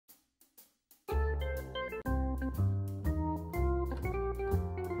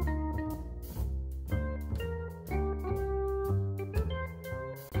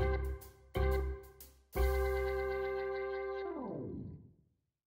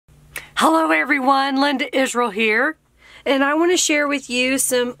Hello everyone, Linda Israel here, and I want to share with you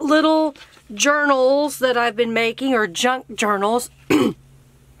some little journals that I've been making, or junk journals.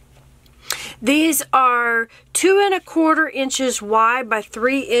 These are 2¼ inches wide by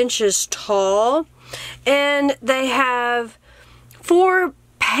 3 inches tall, and they have 4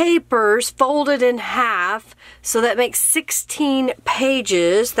 papers folded in half, so that makes 16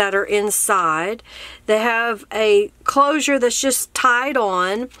 pages that are inside. They have a closure that's just tied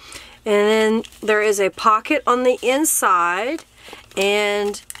on, and then there is a pocket on the inside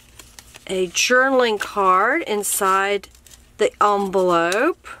and a journaling card inside the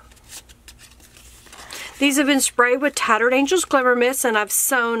envelope. These have been sprayed with Tattered Angels Glimmer Mists, and I've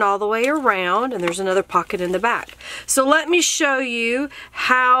sewn all the way around, and there's another pocket in the back. So let me show you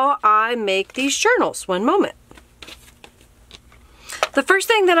how I make these journals. One moment. The first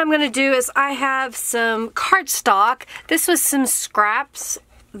thing that I'm going to do is I have some cardstock. This was some scraps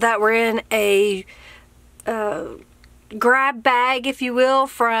that were in a grab bag, if you will,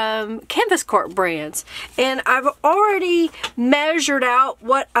 from Canvas Corp brands, and I've already measured out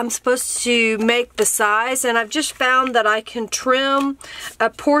what I'm supposed to make the size, and I've just found that I can trim a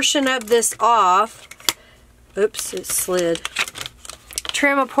portion of this off. Oops, it slid.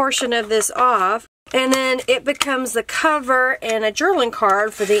 Trim a portion of this off, and then it becomes the cover and a journaling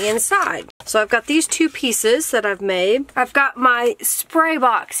card for the inside. So I've got these 2 pieces that I've made. I've got my spray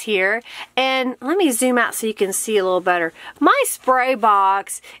box here, and let me zoom out so you can see a little better. My spray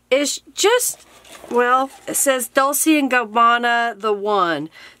box is just, well, it says Dolce & Gabbana the One.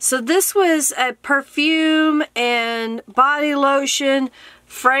 So this was a perfume and body lotion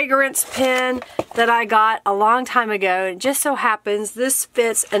fragrance pen that I got a long time ago, and it just so happens this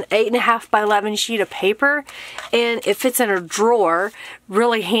fits an 8.5 by 11 sheet of paper, and it fits in a drawer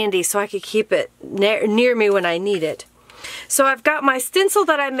really handy, so I could keep it near me when I need it. So I've got my stencil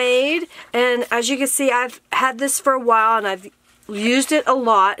that I made, and as you can see, I've had this for a while and I've used it a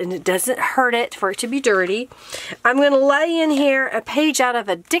lot, and it doesn't hurt it for it to be dirty. I'm going to lay in here a page out of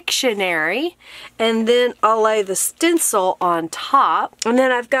a dictionary, and then I'll lay the stencil on top. And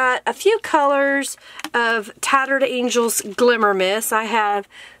then I've got a few colors of Tattered Angels Glimmer Mists. I have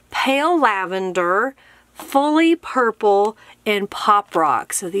pale lavender, fully purple, and pop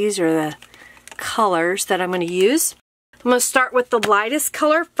rock. So these are the colors that I'm going to use. I'm going to start with the lightest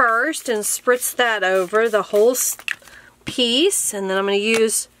color first and spritz that over the whole piece, and then I'm going to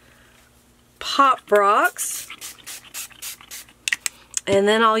use pop rocks, and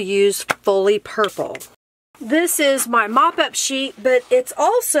then I'll use fully purple. This is my mop-up sheet, but it's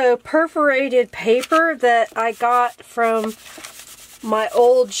also perforated paper that I got from my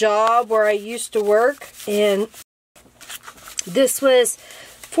old job where I used to work, and this was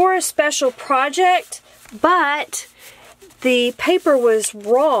for a special project, but the paper was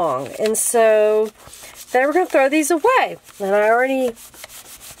wrong, and so they were going to throw these away. And I already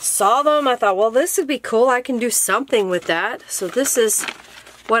saw them. I thought, well, this would be cool. I can do something with that. So this is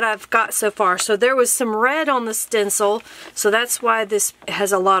what I've got so far. So there was some red on the stencil, so that's why this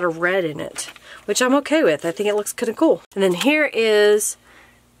has a lot of red in it, which I'm okay with. I think it looks kind of cool. And then here is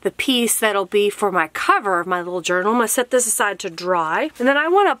the piece that'll be for my cover of my little journal. I'm going to set this aside to dry. And then I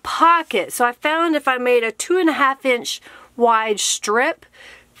want a pocket. So I found if I made a 2.5 inch wide strip,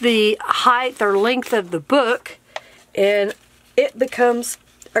 the height or length of the book, and it becomes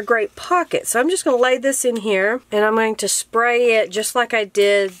a great pocket. So I'm just going to lay this in here, and I'm going to spray it just like I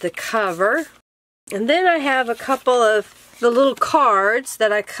did the cover. And then I have a couple of the little cards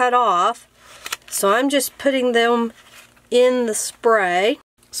that I cut off, so I'm just putting them in the spray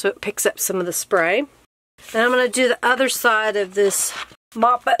so it picks up some of the spray. And I'm going to do the other side of this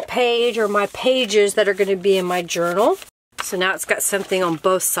mop-up page, or my pages that are going to be in my journal. So now it's got something on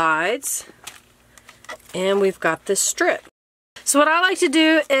both sides, and we've got this strip. So what I like to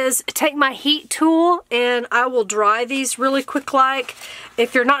do is take my heat tool, and I will dry these really quick like.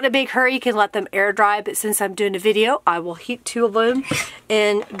 If you're not in a big hurry, you can let them air dry, but since I'm doing a video, I will heat tool them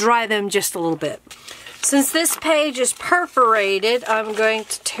and dry them just a little bit. Since this page is perforated, I'm going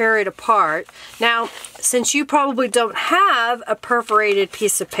to tear it apart. Now, since you probably don't have a perforated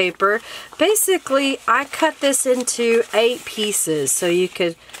piece of paper, basically I cut this into 8 pieces. So you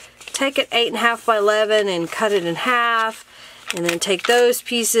could take it 8.5 by 11 and cut it in half, and then take those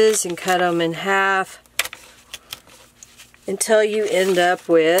pieces and cut them in half until you end up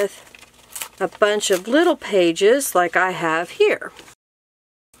with a bunch of little pages like I have here.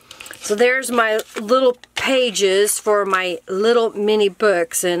 So there's my little pages for my little mini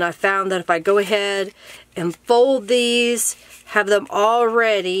books, and I found that if I go ahead and fold these, have them all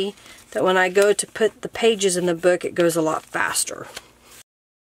ready, that when I go to put the pages in the book, it goes a lot faster.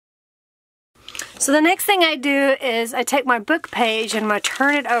 So the next thing I do is I take my book page and I'm going to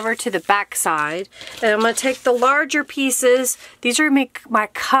turn it over to the back side. And I'm going to take the larger pieces. These are my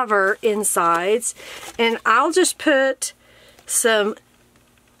cover insides. And I'll just put some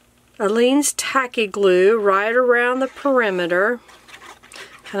Aleene's tacky glue right around the perimeter.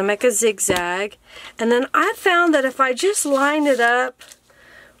 Kind of make a zigzag. And then I found that if I just line it up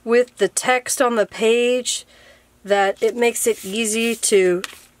with the text on the page, that it makes it easy to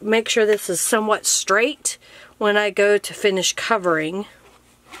make sure this is somewhat straight when I go to finish covering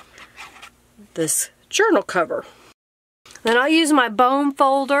this journal cover. Then I'll use my bone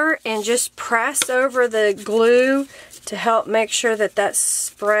folder and just press over the glue to help make sure that that's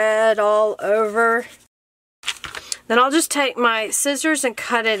spread all over. Then I'll just take my scissors and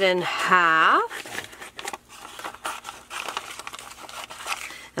cut it in half.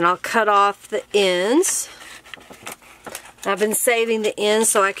 And I'll cut off the ends. I've been saving the ends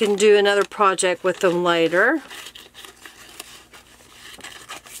so I can do another project with them later.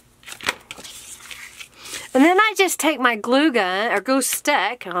 And then I just take my glue gun, or glue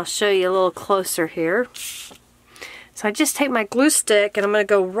stick, and I'll show you a little closer here. So I just take my glue stick and I'm going to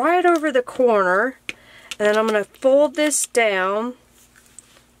go right over the corner, and then I'm going to fold this down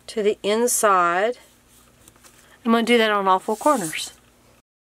to the inside. I'm going to do that on all 4 corners.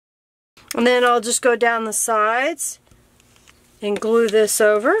 And then I'll just go down the sides and glue this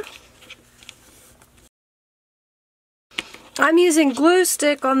over. I'm using glue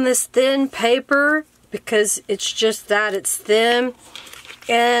stick on this thin paper because it's just that, it's thin.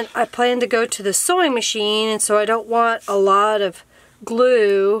 And I plan to go to the sewing machine, and so I don't want a lot of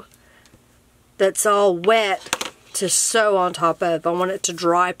glue that's all wet to sew on top of. I want it to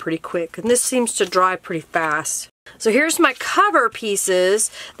dry pretty quick, and this seems to dry pretty fast. So here's my cover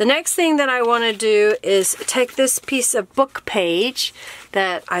pieces. The next thing that I want to do is take this piece of book page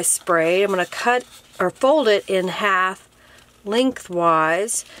that I sprayed. I'm going to cut or fold it in half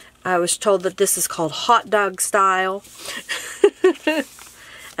lengthwise. I was told that this is called hot dog style.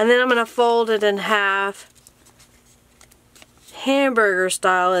 And then I'm going to fold it in half hamburger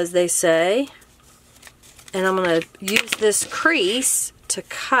style, as they say. And I'm going to use this crease to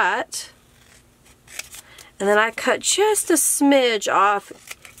cut. And then I cut just a smidge off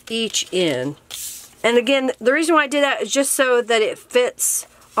each end. And again, the reason why I did that is just so that it fits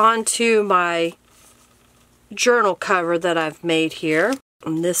onto my journal cover that I've made here.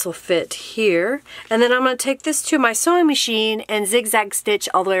 And this will fit here. And then I'm going to take this to my sewing machine and zigzag stitch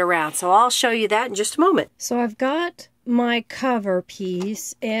all the way around. So I'll show you that in just a moment. So I've got my cover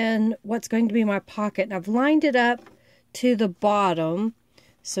piece and what's going to be my pocket. And I've lined it up to the bottom.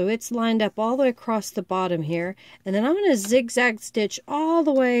 So it's lined up all the way across the bottom here. And then I'm going to zigzag stitch all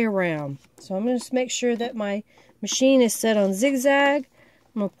the way around. So I'm going to just make sure that my machine is set on zigzag.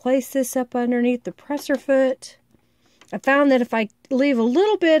 I'm going to place this up underneath the presser foot. I found that if I leave a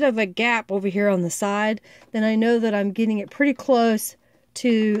little bit of a gap over here on the side, then I know that I'm getting it pretty close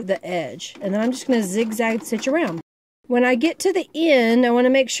to the edge. And then I'm just going to zigzag stitch around. When I get to the end, I want to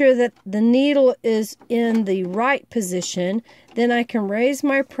make sure that the needle is in the right position. Then I can raise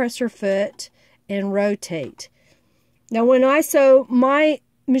my presser foot and rotate. Now when I sew my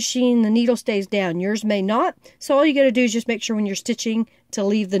machine, the needle stays down. Yours may not. So all you got to do is just make sure when you're stitching to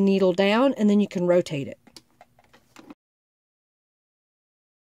leave the needle down, and then you can rotate it.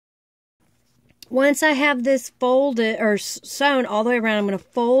 Once I have this folded or sewn all the way around, I'm going to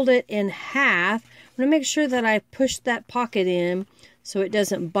fold it in half. I'm going to make sure that I push that pocket in so it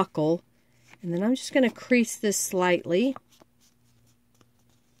doesn't buckle. And then I'm just going to crease this slightly.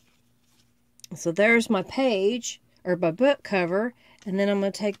 So there's my page, or my book cover. And then I'm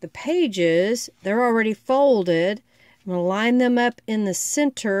going to take the pages. They're already folded. I'm going to line them up in the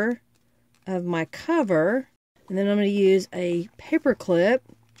center of my cover. And then I'm going to use a paper clip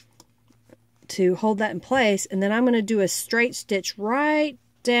to hold that in place, and then I'm going to do a straight stitch right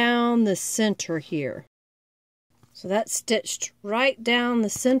down the center here. So that's stitched right down the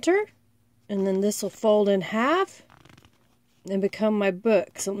center, and then this will fold in half and become my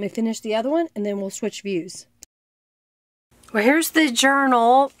book. So let me finish the other one and then we'll switch views. Well, here's the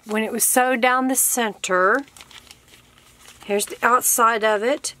journal when it was sewed down the center. Here's the outside of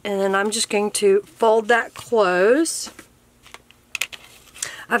it, and then I'm just going to fold that close.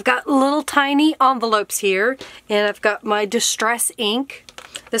 I've got little tiny envelopes here, and I've got my distress ink.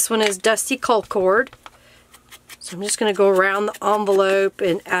 This one is Dusty Colcord. So I'm just going to go around the envelope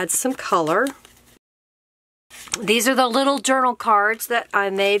and add some color. These are the little journal cards that I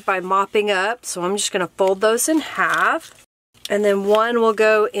made by mopping up, so I'm just going to fold those in half. And then one will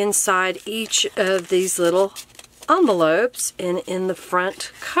go inside each of these little envelopes and in the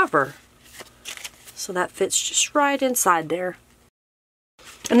front cover. So that fits just right inside there.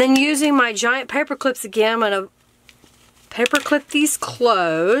 And then using my giant paper clips again, I'm going to paper clip these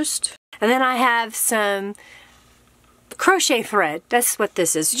closed. And then I have some crochet thread. That's what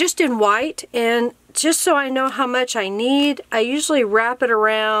this is, just in white. And just so I know how much I need, I usually wrap it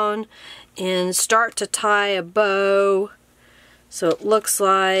around and start to tie a bow. So it looks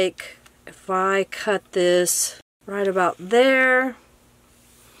like if I cut this right about there,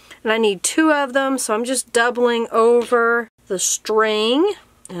 and I need 2 of them, so I'm just doubling over the string,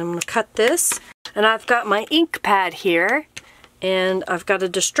 and I'm going to cut this. And I've got my ink pad here, and I've got a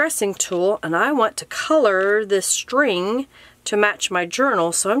distressing tool, and I want to color this string to match my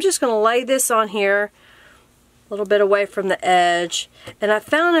journal. So I'm just going to lay this on here a little bit away from the edge. And I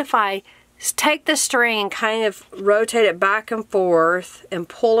found if I take the string and kind of rotate it back and forth and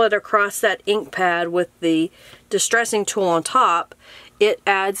pull it across that ink pad with the distressing tool on top, it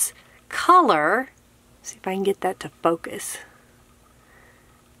adds color. See if I can get that to focus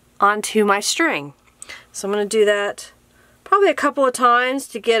onto my string. So I'm going to do that probably a couple of times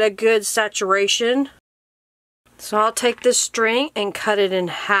to get a good saturation. So I'll take this string and cut it in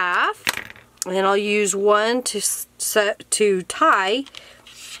half, and then I'll use one to tie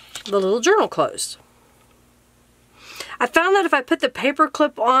the little journal closed. I found that if I put the paper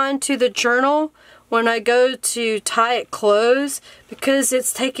clip on to the journal when I go to tie it closed, because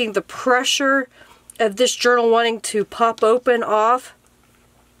it's taking the pressure of this journal wanting to pop open off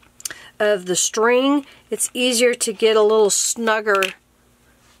of the string, it's easier to get a little snugger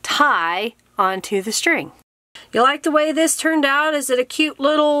tie onto the string. You like the way this turned out? Is it a cute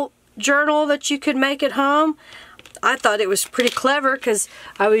little journal that you could make at home? I thought it was pretty clever because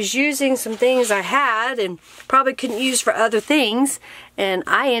I was using some things I had and probably couldn't use for other things, and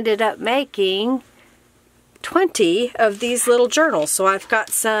I ended up making 20 of these little journals. So I've got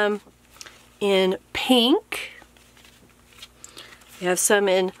some in pink, we have some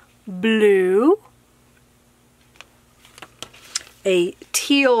in blue, a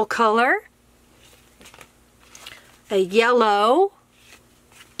teal color, a yellow,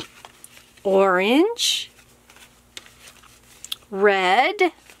 orange,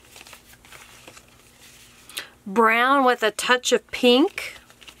 red, brown with a touch of pink,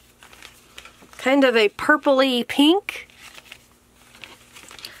 kind of a purpley pink.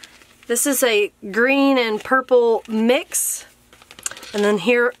 This is a green and purple mix. And then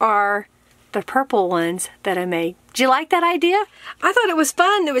here are the purple ones that I made. Did you like that idea? I thought it was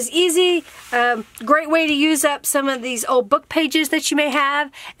fun. It was easy. Great way to use up some of these old book pages that you may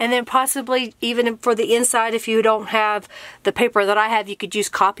have, and then possibly even for the inside, if you don't have the paper that I have, you could use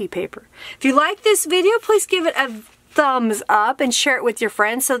copy paper. If you like this video, please give it a thumbs up and share it with your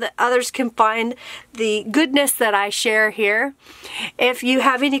friends so that others can find the goodness that I share here. If you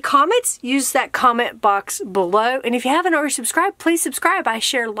have any comments, use that comment box below. And if you haven't already subscribed, please subscribe. I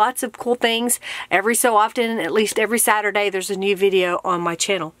share lots of cool things every so often. At least every Saturday there's a new video on my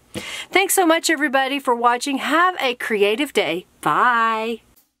channel. Thanks so much everybody for watching. Have a creative day. Bye.